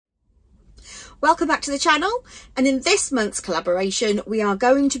Welcome back to the channel, and in this month's collaboration we are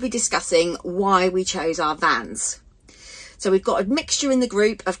going to be discussing why we chose our vans. So we've got a mixture in the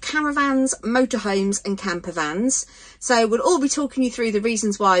group of caravans, motorhomes and campervans, so we'll all be talking you through the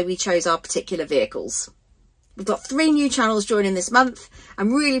reasons why we chose our particular vehicles. We've got 3 new channels joining this month.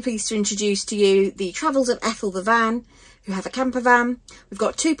 I'm really pleased to introduce to you the Travels of Ethel the van, who have a camper van. We've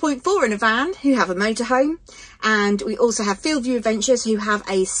got 2.4 in a van, who have a motorhome. And we also have Fieldview Adventures, who have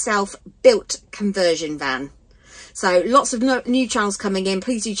a self-built conversion van. So lots of new channels coming in.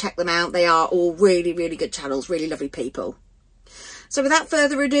 Please do check them out. They are all really, really good channels, really lovely people. So without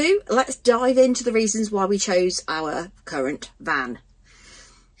further ado, let's dive into the reasons why we chose our current van.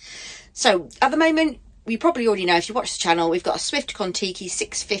 So at the moment, you probably already know if you watch the channel, we've got a Swift Contiki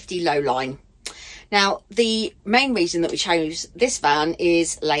 650 Lowline. Now, the main reason that we chose this van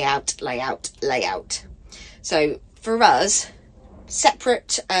is layout. So for us,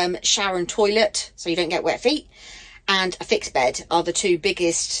 separate shower and toilet, so you don't get wet feet, and a fixed bed are the 2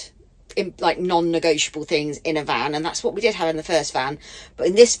 biggest non-negotiable things in a van, and that's what we did have in the first van, but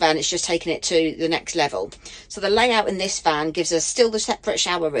in this van it's just taken it to the next level. So the layout in this van gives us still the separate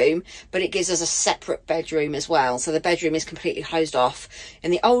shower room, but it gives us a separate bedroom as well, so the bedroom is completely closed off.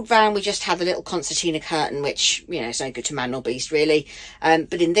 In the old van we just had the little concertina curtain, which, you know, it's no good to man or beast really,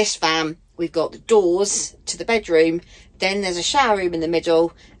 but in this van we've got the doors to the bedroom, then there's a shower room in the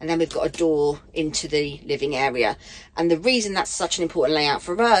middle, and then we've got a door into the living area. And the reason that's such an important layout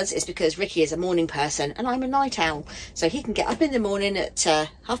for us is because Ricky is a morning person and I'm a night owl. So he can get up in the morning at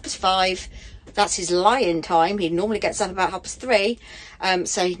 5:30. That's his lie-in time. He normally gets up about 3:30.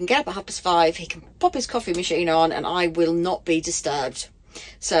 So he can get up at 5:30, he can pop his coffee machine on, and I will not be disturbed.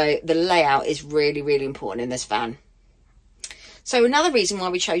 So the layout is really, really important in this van. So another reason why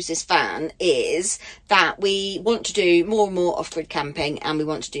we chose this van is that we want to do more and more off-grid camping, and we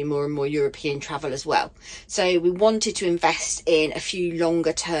want to do more and more European travel as well. So we wanted to invest in a few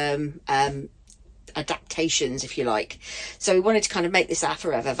longer term adaptations, if you like. So we wanted to kind of make this our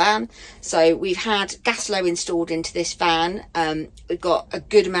forever van. So we've had gas low installed into this van. We've got a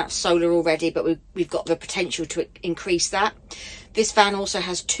good amount of solar already, but we've got the potential to increase that. This van also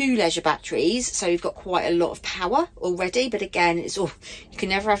has 2 leisure batteries, so we've got quite a lot of power already, but again, it's all, you can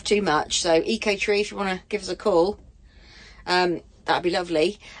never have too much. So EcoTree, if you want to give us a call, that'd be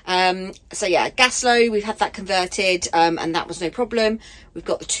lovely. So yeah, gas low, we've had that converted, and that was no problem. We've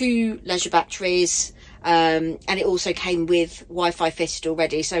got the 2 leisure batteries, and it also came with Wi-Fi fitted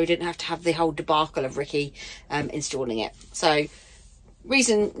already, so we didn't have to have the whole debacle of Ricky installing it. So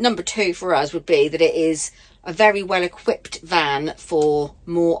reason number 2 for us would be that it is a very well equipped van for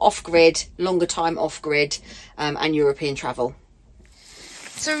more off-grid, longer time off-grid, and European travel.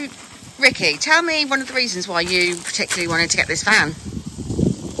 So Ricky, tell me one of the reasons why you particularly wanted to get this van.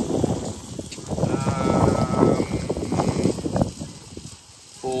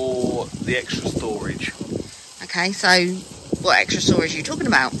 For the extra storage. Okay, so what extra storage are you talking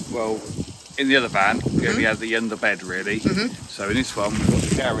about? Well, in the other van we only had the under bed really, so in this one we've got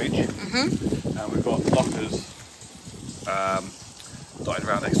the garage, and we've got lockers dotted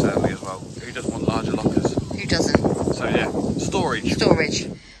around externally as well. Who doesn't want larger lockers? Who doesn't? So yeah, storage.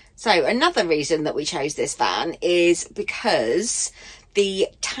 So another reason that we chose this van is because the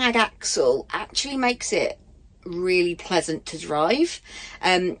tag axle actually makes it really pleasant to drive.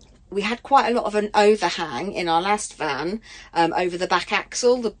 We had quite a lot of an overhang in our last van over the back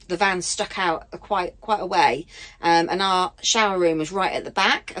axle. The van stuck out quite a way, and our shower room was right at the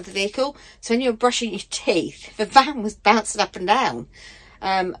back of the vehicle. So when you were brushing your teeth, the van was bouncing up and down.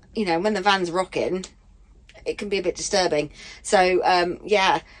 You know, when the van's rocking, it can be a bit disturbing. So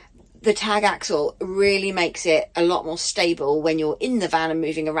yeah, the tag axle really makes it a lot more stable when you're in the van and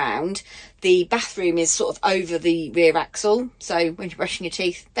moving around. The bathroom is sort of over the rear axle, so when you're brushing your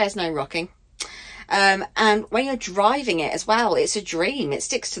teeth, there's no rocking. And when you're driving it as well, it's a dream. It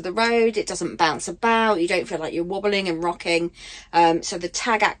sticks to the road, it doesn't bounce about, you don't feel like you're wobbling and rocking. So the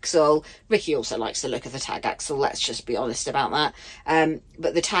tag axle, Ricky also likes the look of the tag axle, let's just be honest about that.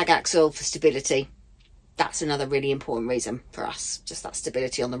 But the tag axle for stability, that's another really important reason for us, just that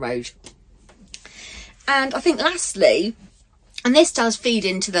stability on the road. And I think lastly, and this does feed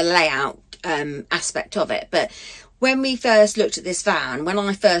into the layout aspect of it, but when we first looked at this van, when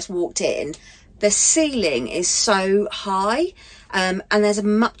I first walked in, the ceiling is so high, and there's a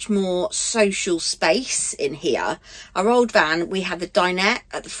much more social space in here. Our old van, we had the dinette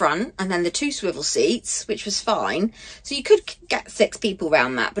at the front and then the 2 swivel seats, which was fine. So you could get 6 people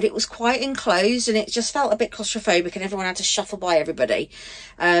around that, but it was quite enclosed and it just felt a bit claustrophobic and everyone had to shuffle by everybody.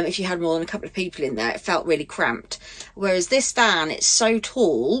 If you had more than a couple of people in there, it felt really cramped. Whereas this van, it's so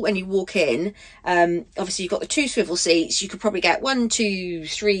tall when you walk in. Obviously you've got the 2 swivel seats. You could probably get 1, 2,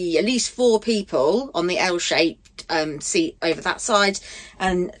 3, at least 4 people on the L-shaped seat over that side,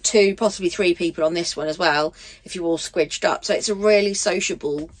 and 2, possibly 3 people on this one as well if you're all squidged up. So it's a really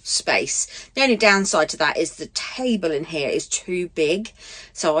sociable space. The only downside to that is the table in here is too big,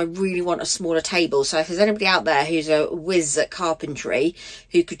 so I really want a smaller table. So if there's anybody out there who's a whiz at carpentry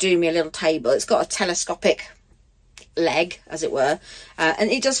who could do me a little table, it's got a telescopic leg, as it were, and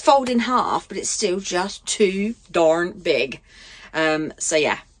it does fold in half, but it's still just too darn big. So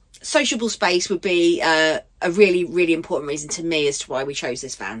yeah, sociable space would be a really important reason to me as to why we chose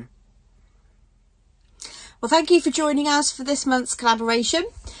this van. Well, thank you for joining us for this month's collaboration.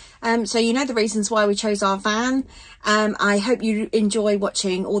 So you know the reasons why we chose our van. I hope you enjoy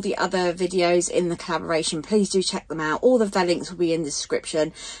watching all the other videos in the collaboration. Please do check them out. All the links will be in the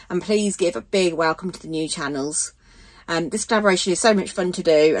description, and please give a big welcome to the new channels. This collaboration is so much fun to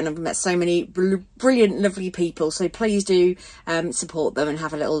do, and I've met so many brilliant, lovely people. So please do support them and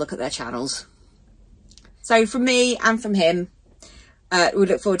have a little look at their channels. So from me and from him, we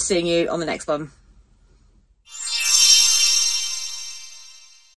look forward to seeing you on the next one.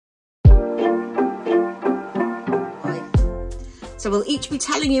 So we'll each be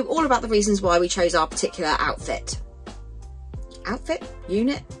telling you all about the reasons why we chose our particular outfit.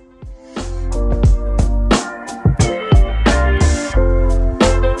 Unit?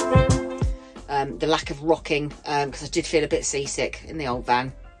 The lack of rocking, because I did feel a bit seasick in the old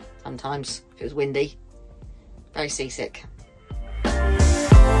van sometimes if it was windy. Very seasick.